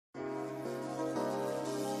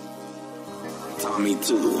Me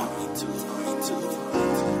too.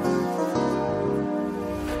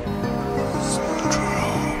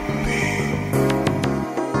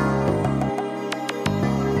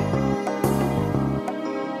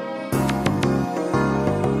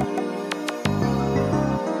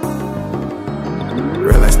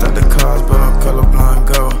 Real, I start the cars, but I'm colorblind,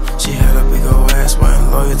 go. She had a big ol' ass,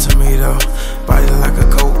 wasn't loyal to me though. Body like a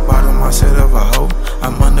coke bottle, mindset of a hoe.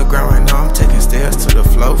 I'm underground right now, I'm taking stairs to the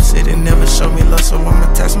floor. City never showed me love, so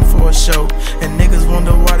I'ma tax them for a show. And niggas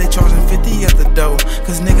wonder why they charging 50 at the door.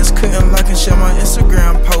 Cause niggas couldn't like and share my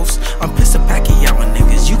Instagram posts. I'm pissed at Pacquiao and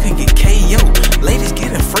niggas, you can get KO. Ladies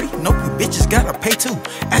getting free, nope, you bitches gotta pay too.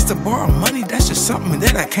 Ask to borrow money, that's just something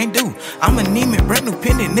that I can't do. I'm anemic, brand new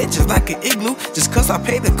pendant, it just like an igloo. Just cause I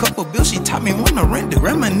paid a couple bills, she taught me when to rent it.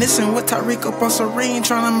 Reminiscing with Tyreek up on Serene,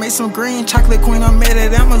 tryna make some green. Chocolate queen, I made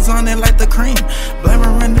at Amazon and like the cream. Blame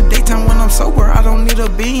her in the daytime when I'm sober, I don't need a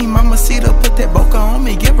beam. I'ma see her put that boca on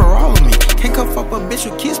me, give her all of me. Can't cuff up a bitch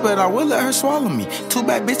with kids, but I will let her swallow me. Two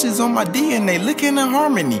bad bitches on my DNA, looking in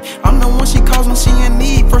harmony. I'm the one she calls when she in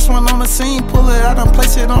need. First one on the scene, pull it out and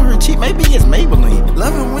place it on her cheek. Maybe it's Maybelline.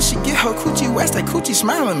 Loving when she get her coochie west, that coochie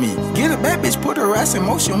smile at me. Get a bad bitch, put her ass in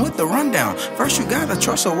motion with the rundown. First you gotta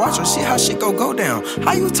trust her, watch her, see how shit go down.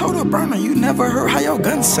 How you told her burner, you never heard how your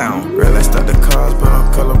guns sound. Real, I start the cars, but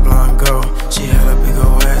I'm colorblind, go. She had a big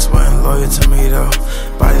ol' ass, wasn't loyal to me though.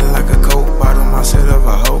 Body like a coke bottle, mindset of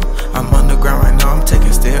a hoe. I'm underground right now, I'm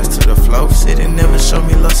taking stairs to the floor. City never showed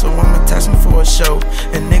me love, so I'ma tax them for a show.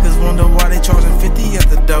 And niggas wonder why they charging 50 at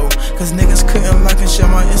the door. Cause niggas couldn't like and share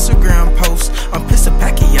my Instagram post.